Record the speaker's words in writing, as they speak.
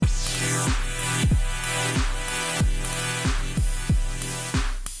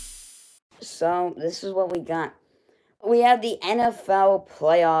So this is what we got. We have the NFL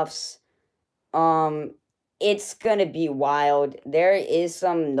playoffs. It's gonna be wild. There is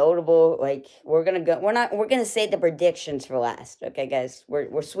some notable, like, we're gonna say the predictions for last. Okay, guys,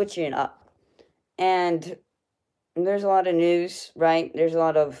 we're switching it up, and there's a lot of news, right? There's a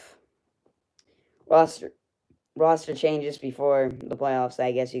lot of roster changes before the playoffs,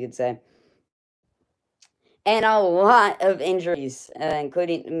 I guess you could say, and a lot of injuries,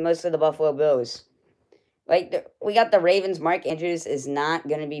 including most of the Buffalo Bills. Like, we got the Ravens. Mark Andrews is not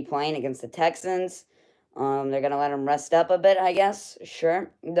going to be playing against the Texans. They're going to let him rest up a bit, I guess. Sure.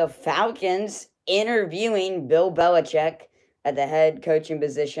 The Falcons interviewing Bill Belichick at the head coaching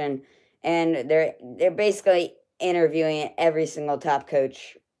position. And they're basically interviewing every single top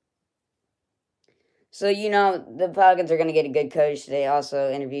coach. So, the Falcons are going to get a good coach. They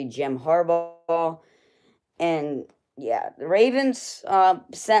also interviewed Jim Harbaugh. And yeah, the Ravens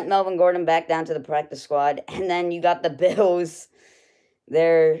sent Melvin Gordon back down to the practice squad. And then you got the Bills.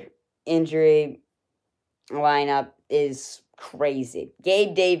 Their injury lineup is crazy.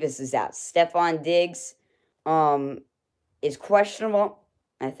 Gabe Davis is out. Stephon Diggs is questionable,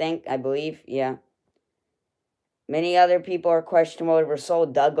 I believe, yeah. Many other people are questionable. Rasul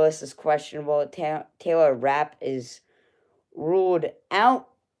Douglas is questionable. Taylor Rapp is ruled out.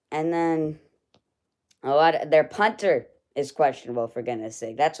 And then their punter is questionable, for goodness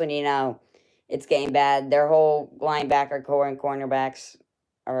sake. That's when you know it's getting bad. Their whole linebacker core and cornerbacks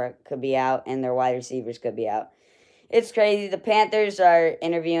could be out, and their wide receivers could be out. It's crazy. The Panthers are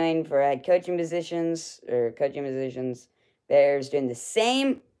interviewing for head coaching positions. Bears doing the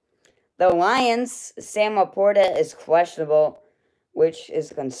same. The Lions, Sam Laporta is questionable, which is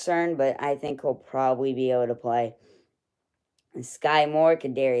a concern, but I think he'll probably be able to play. And Sky Moore,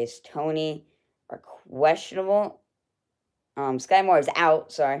 Kadarius Toney are questionable. Sky Moore is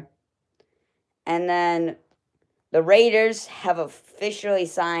out, sorry. And then the Raiders have officially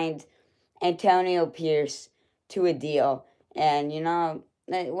signed Antonio Pierce to a deal. And,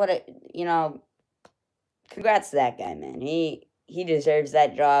 congrats to that guy, man. He deserves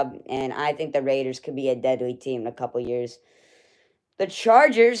that job, and I think the Raiders could be a deadly team in a couple years. The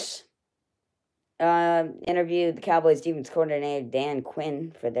Chargers interviewed the Cowboys defense coordinator Dan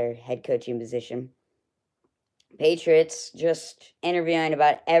Quinn for their head coaching position. Patriots just interviewing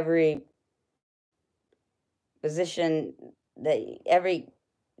about every position they're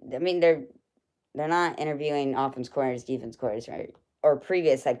not interviewing offense coordinators, defense coordinators, or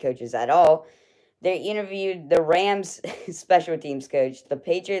previous head coaches at all. They interviewed the Rams special teams coach, the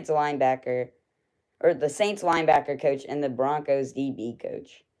Patriots linebacker, or the Saints linebacker coach, and the Broncos DB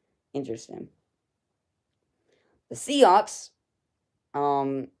coach. Interesting. The Seahawks,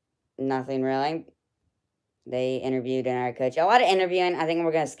 nothing really. They interviewed another coach. A lot of interviewing. I think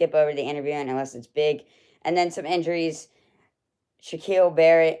we're going to skip over the interviewing unless it's big. And then some injuries. Shaquille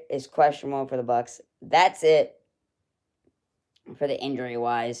Barrett is questionable for the Bucks. That's it for the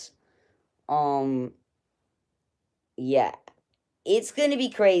injury-wise. Yeah. It's going to be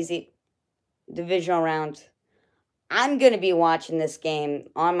crazy. Divisional round. I'm going to be watching this game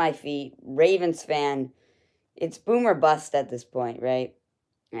on my feet. Ravens fan. It's boom or bust at this point, right?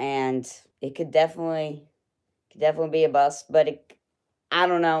 And it could definitely be a bust, but I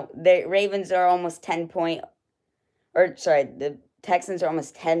don't know. The Ravens are almost the Texans are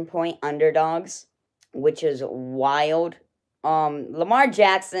almost 10-point underdogs, which is wild. Lamar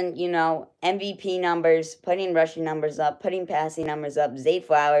Jackson, MVP numbers, putting rushing numbers up, putting passing numbers up. Zay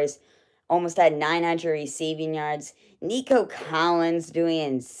Flowers almost had 900 receiving yards. Nico Collins doing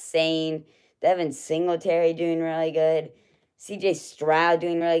insane. Devin Singletary doing really good. CJ Stroud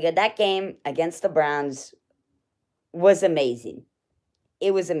doing really good. That game against the Browns was amazing.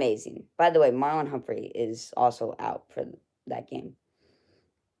 It was amazing. By the way, Marlon Humphrey is also out for that game.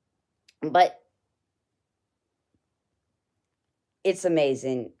 But it's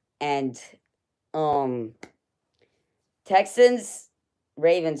amazing. And Texans,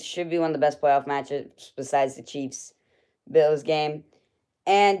 Ravens should be one of the best playoff matchups besides the Chiefs-Bills game.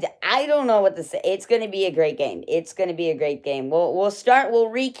 And I don't know what to say. It's going to be a great game. We'll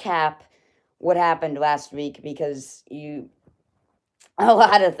recap what happened last week because a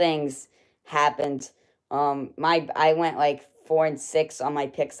lot of things happened. I went like 4-6 on my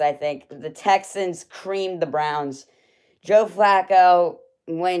picks, I think. The Texans creamed the Browns. Joe Flacco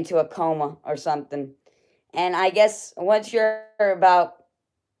went into a coma or something. And I guess once you're about,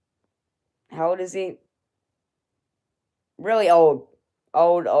 how old is he? Really old.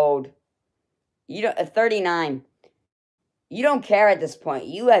 Old. 39. You don't care at this point.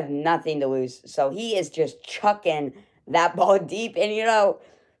 You have nothing to lose. So he is just chucking that ball deep. And,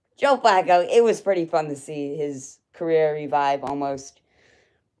 Joe Flacco, it was pretty fun to see his career revive almost.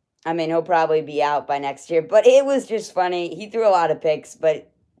 I mean, he'll probably be out by next year, but it was just funny. He threw a lot of picks,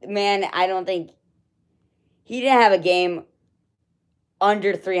 but man, I don't think he didn't have a game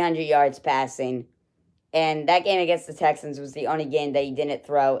under 300 yards passing. And that game against the Texans was the only game that he didn't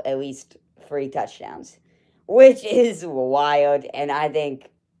throw at least 3 touchdowns, which is wild. And I think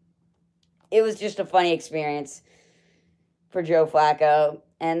it was just a funny experience for Joe Flacco.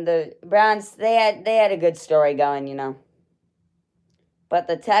 And the Browns, they had a good story going, you know. But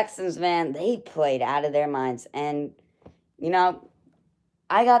the Texans, man, they played out of their minds. And, you know,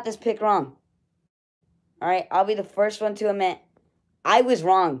 I got this pick wrong. All right, I'll be the first one to admit I was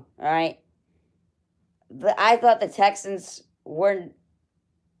wrong. All right, I thought the Texans were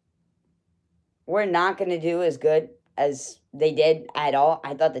not going to do as good as they did at all.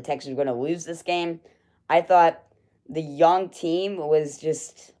 I thought the Texans were going to lose this game. I thought the young team was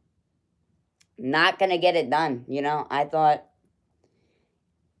just not going to get it done. You know, I thought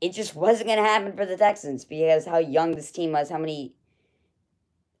it just wasn't going to happen for the Texans because how young this team was, how many.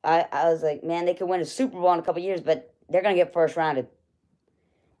 I was like, man, they could win a Super Bowl in a couple years, but they're going to get first rounded.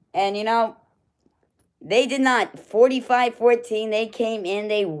 And, you know, they did not. 45-14, they came in,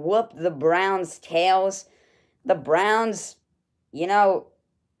 they whooped the Browns' tails. The Browns, you know,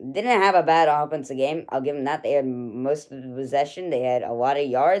 didn't have a bad offensive game. I'll give them that. They had most of the possession. They had a lot of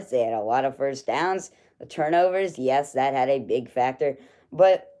yards. They had a lot of first downs. The turnovers, yes, that had a big factor.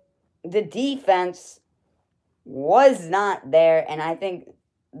 But the defense was not there, and I think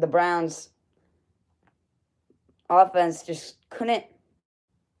the Browns' offense just couldn't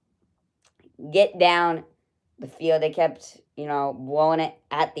get down the field. They kept, you know, blowing it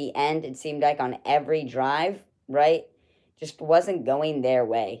at the end, it seemed like, on every drive, right? Just wasn't going their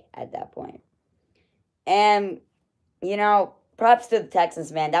way at that point. And, you know, props to the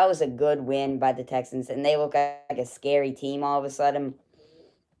Texans, man. That was a good win by the Texans, and they look like a scary team all of a sudden.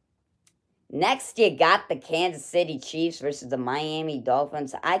 Next, you got the Kansas City Chiefs versus the Miami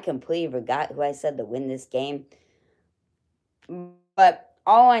Dolphins. I completely forgot who I said to win this game. But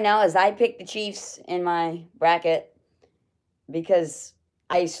all I know is I picked the Chiefs in my bracket because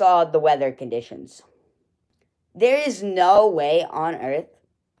I saw the weather conditions. There is no way on earth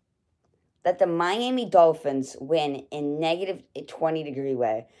that the Miami Dolphins win in negative 20-degree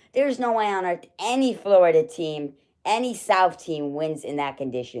weather. There's no way on earth any Florida team, any South team wins in that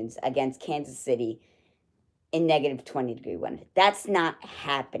conditions against Kansas City in negative 20-degree weather. That's not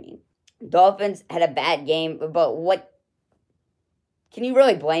happening. Dolphins had a bad game, but what can you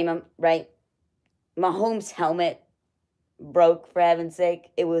really blame them, right? Mahomes' helmet broke, for heaven's sake.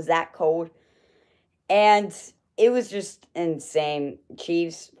 It was that cold. And it was just insane.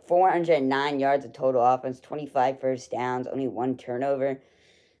 Chiefs, 409 yards of total offense, 25 first downs, only 1 turnover,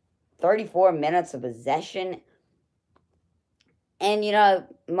 34 minutes of possession. And, you know,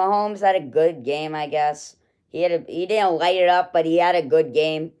 Mahomes had a good game, I guess. He didn't light it up, but he had a good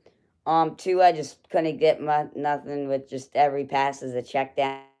game. Tua just couldn't get nothing with just every pass as a check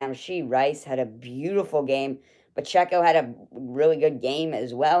down. Rashee Rice had a beautiful game. Pacheco had a really good game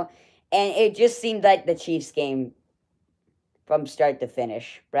as well. And it just seemed like the Chiefs game from start to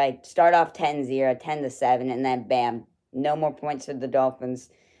finish, right? Start off 10-0, 10-7, and then bam, no more points for the Dolphins.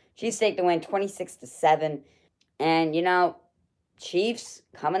 Chiefs take the win 26-7. And, you know, Chiefs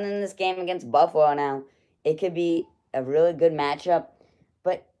coming in this game against Buffalo now. It could be a really good matchup,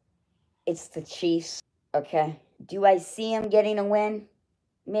 but it's the Chiefs, okay? Do I see them getting a win?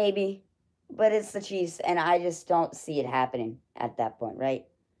 Maybe, but it's the Chiefs, and I just don't see it happening at that point, right?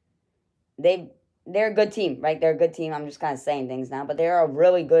 They're a good team, right? They're a good team. I'm just kind of saying things now, but they're a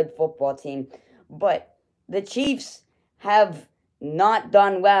really good football team. But the Chiefs have not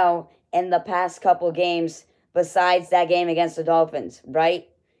done well in the past couple games besides that game against the Dolphins, right?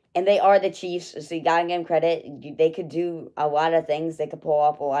 And they are the Chiefs, so you gotta give them credit. They could do a lot of things. They could pull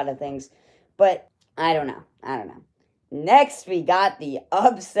off a lot of things. But I don't know. Next, we got the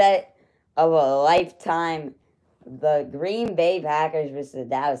upset of a lifetime. The Green Bay Packers versus the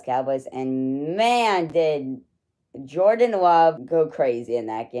Dallas Cowboys. And man, did Jordan Love go crazy in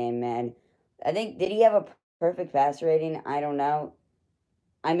that game, man. I think, did he have a perfect passer rating? I don't know.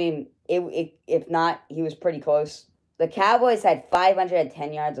 I mean, if not, he was pretty close. The Cowboys had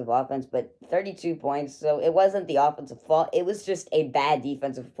 510 yards of offense, but 32 points, so it wasn't the offensive fault. It was just a bad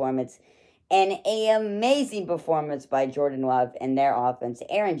defensive performance and an amazing performance by Jordan Love and their offense.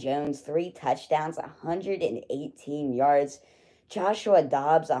 Aaron Jones, 3 touchdowns, 118 yards. Joshua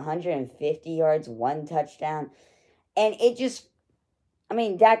Dobbs, 150 yards, 1 touchdown. And it just, I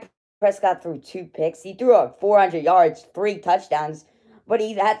mean, Dak Prescott threw 2 picks. He threw up 400 yards, 3 touchdowns. but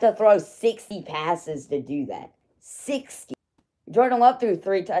he had to throw 60 passes to do that. 60. Jordan Love threw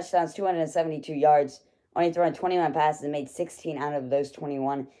 3 touchdowns, 272 yards, only throwing 21 passes and made 16 out of those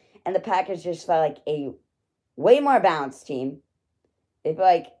 21. And the Packers just felt like a way more balanced team. They felt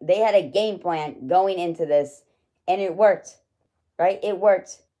like they had a game plan going into this, and it worked, right? It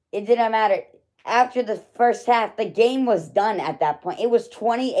worked. It didn't matter. After the first half, the game was done at that point. It was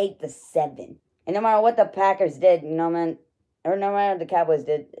 28-7. And no matter what the Packers did, or no matter what the Cowboys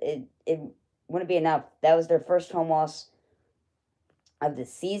did, it wouldn't be enough. That was their first home loss of the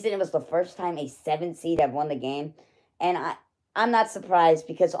season. It was the first time a 7 seed have won the game. And I'm not surprised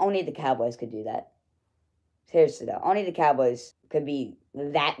because only the Cowboys could do that. Seriously, though. Only the Cowboys could be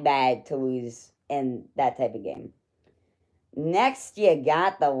that bad to lose in that type of game. Next, you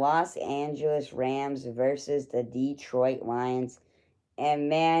got the Los Angeles Rams versus the Detroit Lions. And,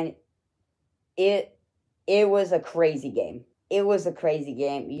 man, it was a crazy game. It was a crazy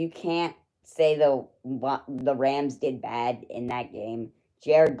game. You can't say the Rams did bad in that game.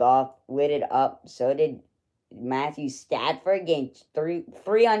 Jared Goff lit it up. So did Matthew Stafford. Gained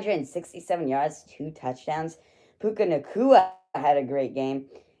 367 yards, 2 touchdowns. Puka Nacua had a great game.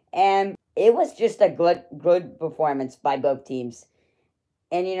 And it was just a good performance by both teams.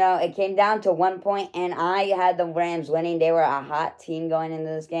 And, it came down to 1 point, and I had the Rams winning. They were a hot team going into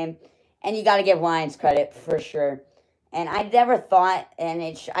this game. And you got to give Lions credit for sure. And I never thought, and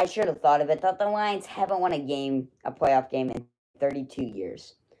I should have thought of it, that the Lions haven't won a playoff game in 32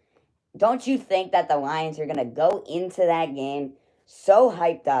 years. Don't you think that the Lions are going to go into that game so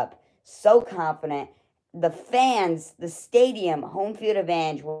hyped up, so confident? The fans, the stadium, home field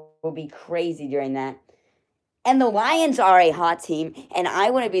advantage will be crazy during that. And the Lions are a hot team, and I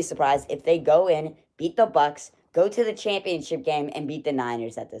wouldn't be surprised if they go in, beat the Bucs, go to the championship game, and beat the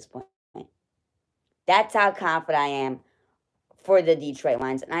Niners at this point. That's how confident I am for the Detroit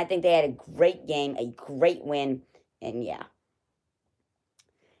Lions. And I think they had a great game, a great win, and yeah.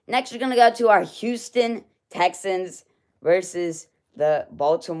 Next, we're going to go to our Houston Texans versus the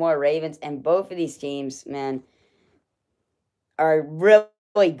Baltimore Ravens. And both of these teams, man, are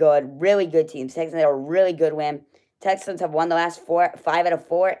really good teams. Texans had a really good win. Texans have won the last 5 out of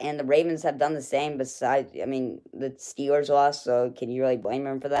 4, and the Ravens have done the same. Besides, the Steelers lost, so can you really blame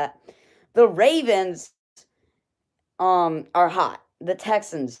them for that? The Ravens are hot. The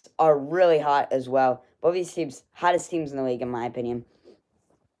Texans are really hot as well. Both these teams, hottest teams in the league, in my opinion.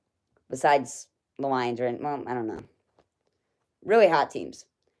 Besides the Lions, I don't know. Really hot teams.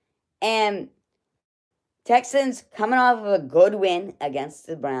 And Texans coming off of a good win against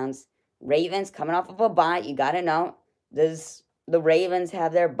the Browns. Ravens coming off of a bye. You got to know, does the Ravens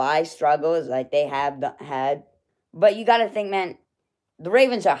have their bye struggles like they have had? But you got to think, man, the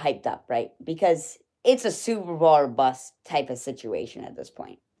Ravens are hyped up, right? Because it's a Super Bowl or bust type of situation at this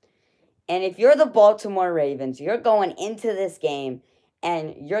point. And if you're the Baltimore Ravens, you're going into this game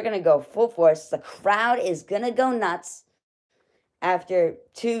and you're going to go full force. The crowd is going to go nuts after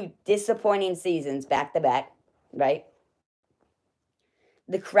 2 disappointing seasons back-to-back, right?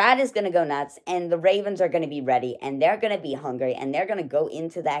 The crowd is going to go nuts, and the Ravens are going to be ready, and they're going to be hungry, and they're going to go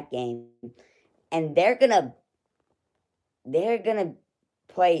into that game, and they're going to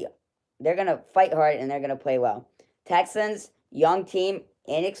fight hard, and they're going to play well. Texans, young team,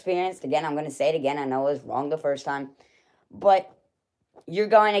 inexperienced. Again, I'm going to say it again. I know it was wrong the first time. But you're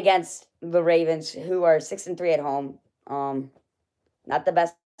going against the Ravens, who are 6-3 at home. Not the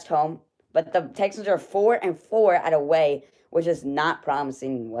best home. But the Texans are 4-4 at away, which is not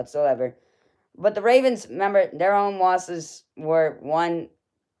promising whatsoever. But the Ravens, remember, their home losses were one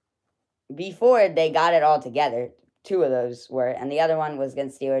before they got it all together. 2 of those were, and the other one was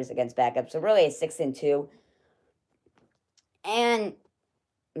against Steelers, against backup. So really a 6-2. And,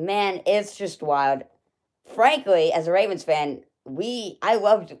 man, it's just wild. Frankly, as a Ravens fan, I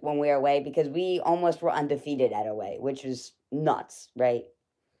loved when we were away because we almost were undefeated at away, which is nuts, right?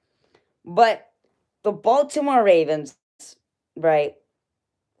 But the Baltimore Ravens, right,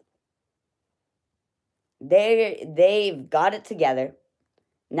 they've got it together.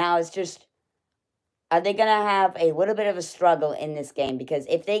 Now it's just, are they going to have a little bit of a struggle in this game? Because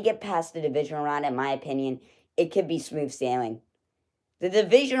if they get past the divisional round, in my opinion, it could be smooth sailing. The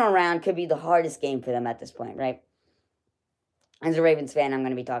divisional round could be the hardest game for them at this point, right? As a Ravens fan, I'm going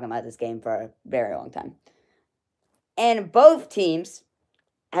to be talking about this game for a very long time. And both teams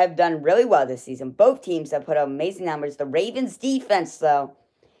have done really well this season. Both teams have put up amazing numbers. The Ravens' defense, though,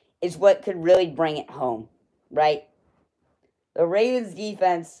 is what could really bring it home, right? The Ravens'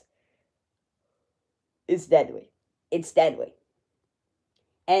 defense is deadly. It's deadly.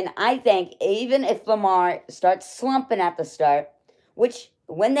 And I think even if Lamar starts slumping at the start, which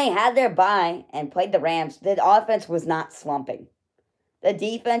when they had their bye and played the Rams, the offense was not slumping. The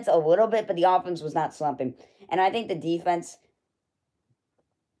defense a little bit, but the offense was not slumping. And I think the defense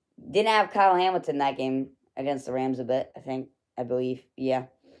didn't have Kyle Hamilton that game against the Rams a bit, I believe. Yeah.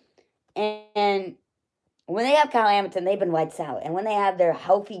 And when they have Kyle Hamilton, they've been lights out. And when they have their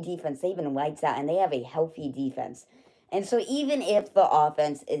healthy defense, they've been lights out. And they have a healthy defense. And so even if the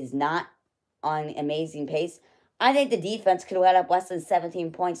offense is not on amazing pace, I think the defense could let up less than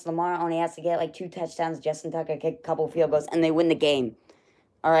 17 points. Lamar only has to get like 2 touchdowns. Justin Tucker kick a couple field goals, and they win the game.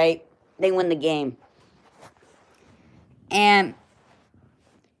 All right? They win the game. And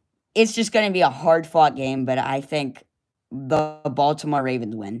it's just going to be a hard-fought game, but I think the Baltimore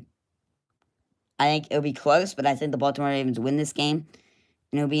Ravens win. I think it'll be close, but I think the Baltimore Ravens win this game.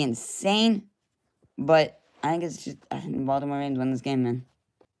 And it'll be insane, but I think the Baltimore Ravens win this game, man.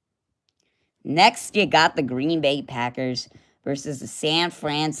 Next, you got the Green Bay Packers versus the San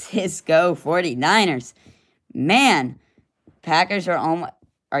Francisco 49ers. Man, Packers are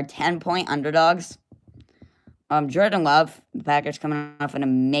 10-point underdogs. Jordan Love, the Packers coming off an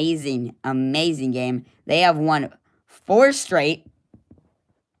amazing game. They have won 4 straight.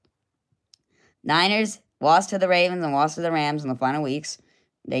 Niners lost to the Ravens and lost to the Rams in the final weeks.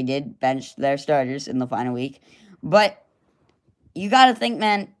 They did bench their starters in the final week. But you got to think,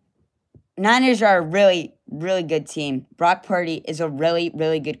 man, Niners are a really, really good team. Brock Purdy is a really,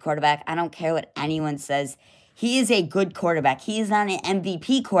 really good quarterback. I don't care what anyone says. He is a good quarterback. He is not an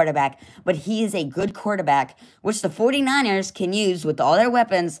MVP quarterback, but he is a good quarterback, which the 49ers can use with all their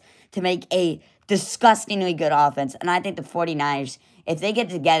weapons to make a disgustingly good offense. And I think the 49ers, if they get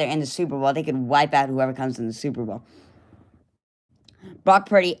together in the Super Bowl, they could wipe out whoever comes in the Super Bowl. Brock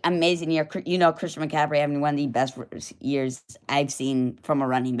Purdy, amazing year. You know, Christian McCaffrey having one of the best years I've seen from a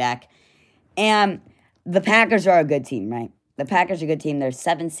running back. And the Packers are a good team, right? The Packers are a good team. They're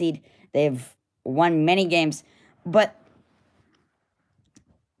 7th seed. They've won many games. But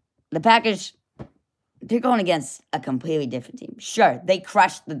the Packers, they're going against a completely different team. Sure, they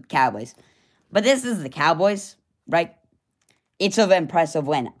crushed the Cowboys. But this is the Cowboys, right? It's an impressive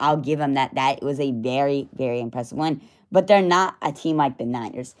win. I'll give them that. That was a very, very impressive win. But they're not a team like the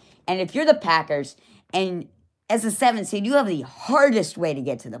Niners. And if you're the Packers, and as a 7th seed, you have the hardest way to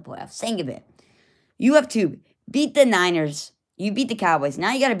get to the playoffs. Think of it. You have to beat the Niners. You beat the Cowboys.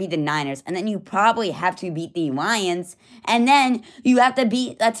 Now you got to beat the Niners. And then you probably have to beat the Lions. And then you have to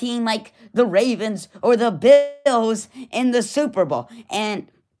beat a team like the Ravens or the Bills in the Super Bowl. And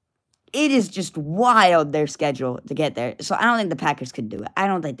it is just wild, their schedule, to get there. So I don't think the Packers could do it. I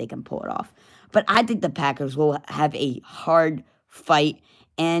don't think they can pull it off. But I think the Packers will have a hard fight.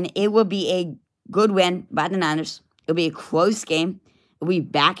 And it will be a good win by the Niners. It'll be a close game. It'll be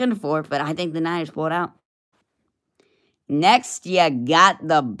back and forth, but I think the Niners pull it out. Next, you got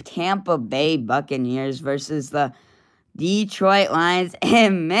the Tampa Bay Buccaneers versus the Detroit Lions.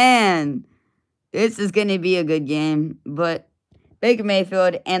 And man, this is going to be a good game. But Baker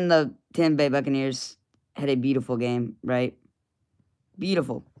Mayfield and the Tampa Bay Buccaneers had a beautiful game, right?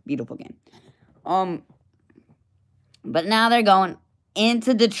 Beautiful, beautiful game. But now they're going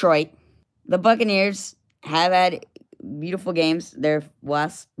into Detroit. The Buccaneers have had beautiful games. They've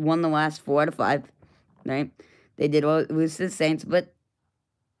won the last 4 out of 5, right? They did lose to the Saints, but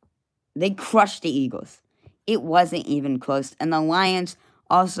they crushed the Eagles. It wasn't even close. And the Lions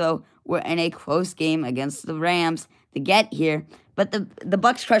also were in a close game against the Rams to get here. But the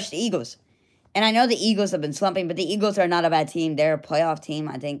Bucs crushed the Eagles. And I know the Eagles have been slumping, but the Eagles are not a bad team. They're a playoff team.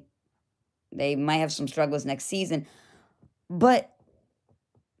 I think they might have some struggles next season. But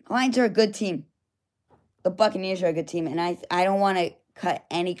Lions are a good team. The Buccaneers are a good team. And I don't want to cut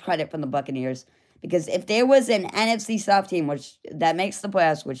any credit from the Buccaneers. Because if there was an NFC South team that makes the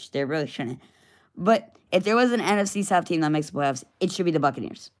playoffs, which they really shouldn't, but if there was an NFC South team that makes the playoffs, it should be the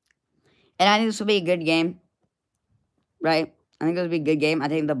Buccaneers. And I think this will be a good game, right? I think this will be a good game. I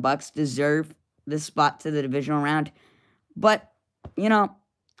think the Bucs deserve the spot to the divisional round. But, you know,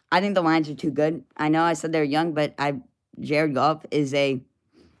 I think the Lions are too good. I know I said they're young, but Jared Goff is a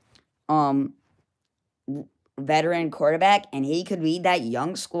veteran quarterback, and he could lead that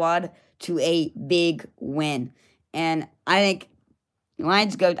young squad to a big win. And I think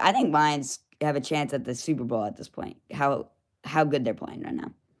Lions have a chance at the Super Bowl at this point. How good they're playing right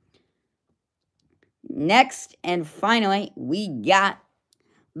now. Next and finally, we got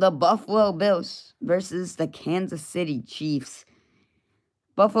the Buffalo Bills versus the Kansas City Chiefs.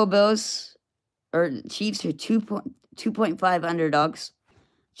 Buffalo Bills Chiefs are 2.5 underdogs.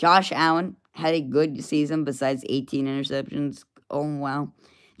 Josh Allen had a good season besides 18 interceptions. Oh, wow.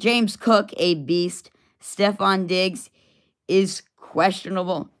 James Cook, a beast. Stephon Diggs is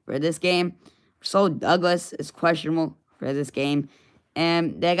questionable for this game. So Douglas is questionable for this game.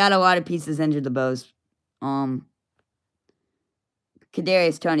 And they got a lot of pieces injured, the Bows.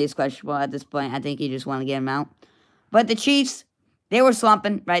 Kadarius Toney is questionable at this point. I think you just want to get him out. But the Chiefs, they were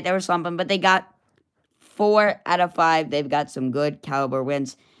slumping, right? They were slumping, but they got 4 out of 5. They've got some good caliber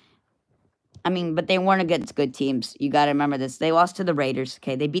wins. I mean, but they weren't against good teams. You got to remember this. They lost to the Raiders.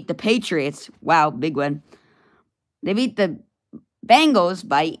 Okay, they beat the Patriots. Wow, big win. They beat the Bengals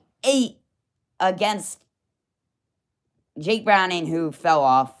by 8 against Jake Browning, who fell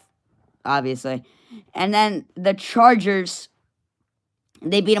off, obviously. And then the Chargers,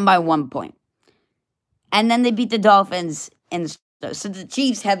 they beat them by 1 point. And then they beat the Dolphins. So the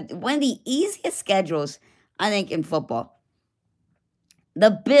Chiefs have one of the easiest schedules, I think, in football.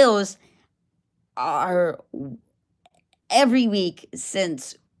 The Bills are every week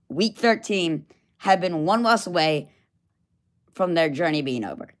since week 13 have been 1 loss away from their journey being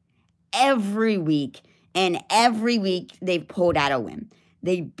over. Every week, and every week they've pulled out a win.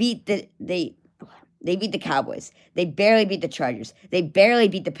 They beat the Cowboys. They barely beat the Chargers. They barely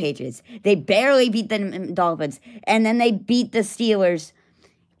beat the Patriots. They barely beat the Dolphins. And then they beat the Steelers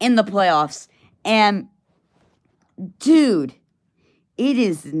in the playoffs. And dude, it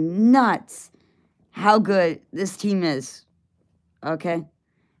is nuts how good this team is, okay?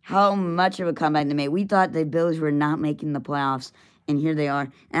 How much of a comeback they made. We thought the Bills were not making the playoffs, and here they are.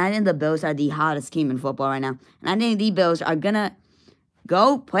 And I think the Bills are the hottest team in football right now. And I think the Bills are going to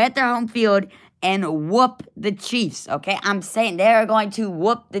go play at their home field and whoop the Chiefs, okay? I'm saying they are going to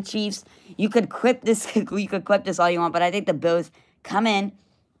whoop the Chiefs. You could clip this all you want, but I think the Bills come in.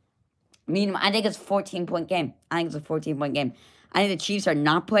 I mean, I think it's a 14-point game. I think the Chiefs are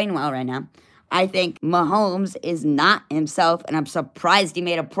not playing well right now. I think Mahomes is not himself, and I'm surprised he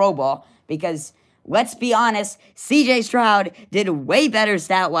made a Pro Bowl because, let's be honest, C.J. Stroud did way better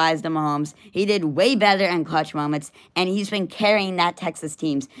stat-wise than Mahomes. He did way better in clutch moments, and he's been carrying that Texas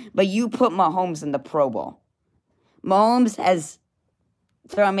teams. But you put Mahomes in the Pro Bowl. Mahomes has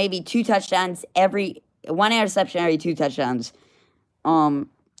thrown maybe 2 touchdowns one interception every 2 touchdowns. I'm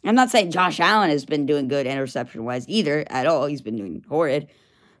not saying Josh Allen has been doing good interception-wise either at all. He's been doing horrid.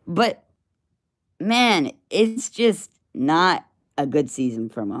 But man, it's just not a good season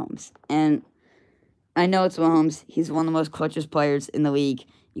for Mahomes. And I know it's Mahomes. He's one of the most clutchest players in the league.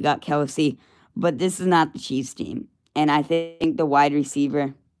 You got Kelsey. But this is not the Chiefs team. And I think the wide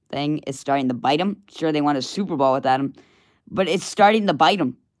receiver thing is starting to bite him. Sure, they won a Super Bowl without him. But it's starting to bite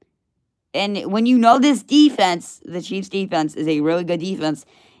him. And when you know this defense, the Chiefs defense is a really good defense,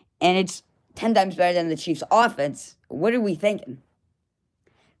 and it's 10 times better than the Chiefs offense, what are we thinking?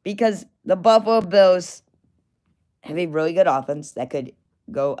 Because the Buffalo Bills have a really good offense that could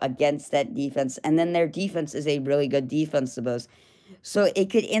go against that defense. And then their defense is a really good defense, the Bills. So it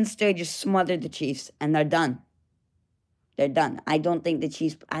could instantly just smother the Chiefs, and they're done. They're done. I think the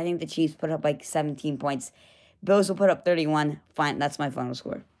Chiefs put up like 17 points. Bills will put up 31. Fine, that's my final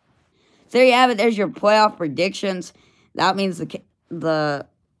score. So there you have it. There's your playoff predictions. That means the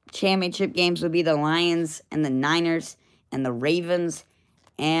championship games would be the Lions and the Niners and the Ravens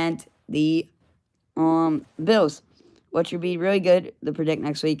and the Bills, which would be really good to predict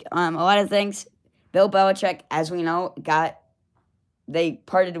next week. A lot of things. Bill Belichick, as we know, they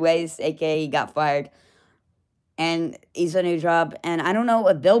parted ways, aka he got fired. And he's a new job. And I don't know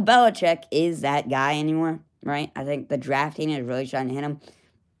if Bill Belichick is that guy anymore, right? I think the drafting is really trying to hit him.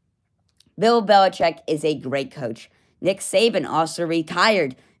 Bill Belichick is a great coach. Nick Saban also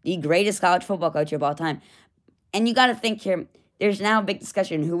retired, the greatest college football coach of all time. And you got to think here, there's now a big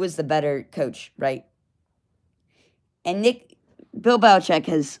discussion who was the better coach, right? And Bill Belichick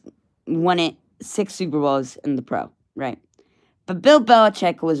has won 6 Super Bowls in the pro, right? But Bill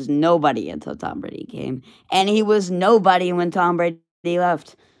Belichick was nobody until Tom Brady came. And he was nobody when Tom Brady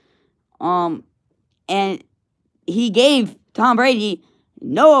left. And he gave Tom Brady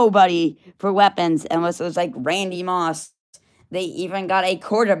nobody for weapons unless it was like Randy Moss. They even got a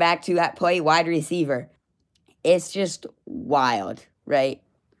quarterback to play wide receiver. It's just wild, right?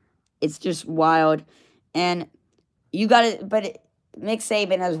 It's just wild. And you got it, but Nick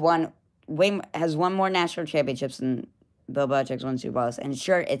Saban has won more national championships than Bill Belichick's won Super Bowls. And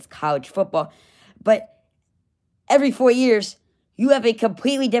sure, it's college football, but every 4 years, you have a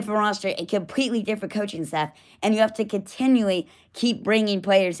completely different roster, a completely different coaching staff, and you have to continually keep bringing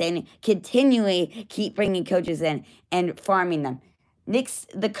players in, continually keep bringing coaches in, and farming them.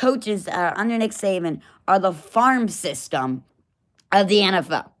 The coaches under Nick Saban are the farm system of the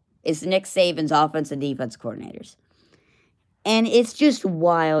NFL. It's Nick Saban's offense and defense coordinators. And it's just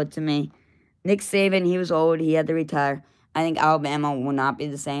wild to me. Nick Saban, he was old. He had to retire. I think Alabama will not be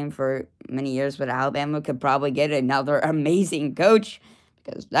the same for many years, but Alabama could probably get another amazing coach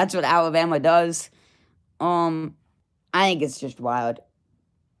because that's what Alabama does. I think it's just wild,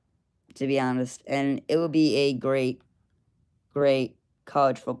 to be honest, and it would be a great, great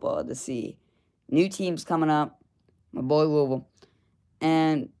college football to see. New teams coming up, my boy Louisville,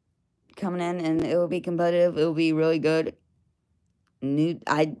 and coming in, and it will be competitive. It will be really good.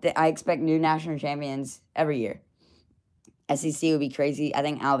 I expect new national champions every year. SEC will be crazy. I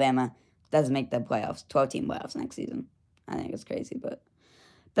think Alabama doesn't make the playoffs, 12-team playoffs next season. I think it's crazy, but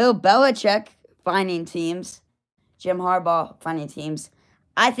Bill Belichick finding teams, Jim Harbaugh finding teams.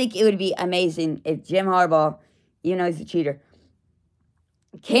 I think it would be amazing if Jim Harbaugh, you know he's a cheater,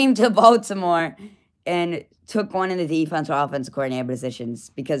 came to Baltimore and took one of the defense or offensive coordinator positions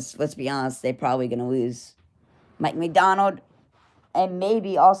because, let's be honest, they're probably going to lose Mike McDonald and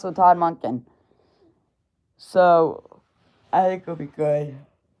maybe also Todd Monken. So, I think it'll be good.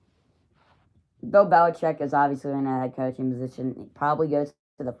 Bill Belichick is obviously in a head coaching position. He probably goes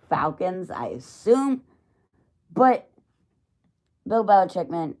to the Falcons, I assume. But Bill Belichick,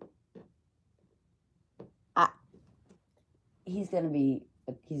 man, he's a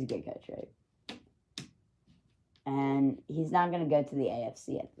good coach, right? And he's not going to go to the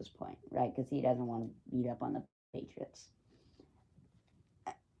AFC at this point, right? Because he doesn't want to beat up on the Patriots.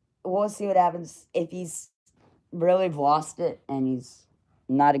 We'll see what happens if he's really lost it and he's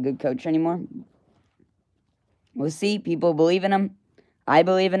not a good coach anymore. We'll see. People believe in him. I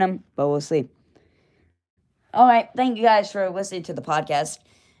believe in him, but we'll see. All right. Thank you guys for listening to the podcast.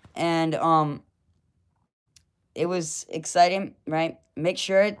 And it was exciting, right? Make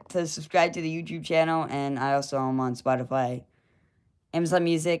sure to subscribe to the YouTube channel, and I also am on Spotify, Amazon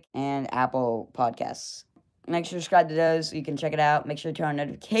Music, and Apple Podcasts. Make sure to subscribe to those so you can check it out. Make sure to turn on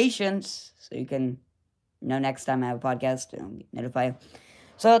notifications so you can know next time I have a podcast and notify you.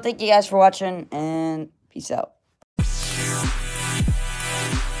 So thank you guys for watching, and peace out.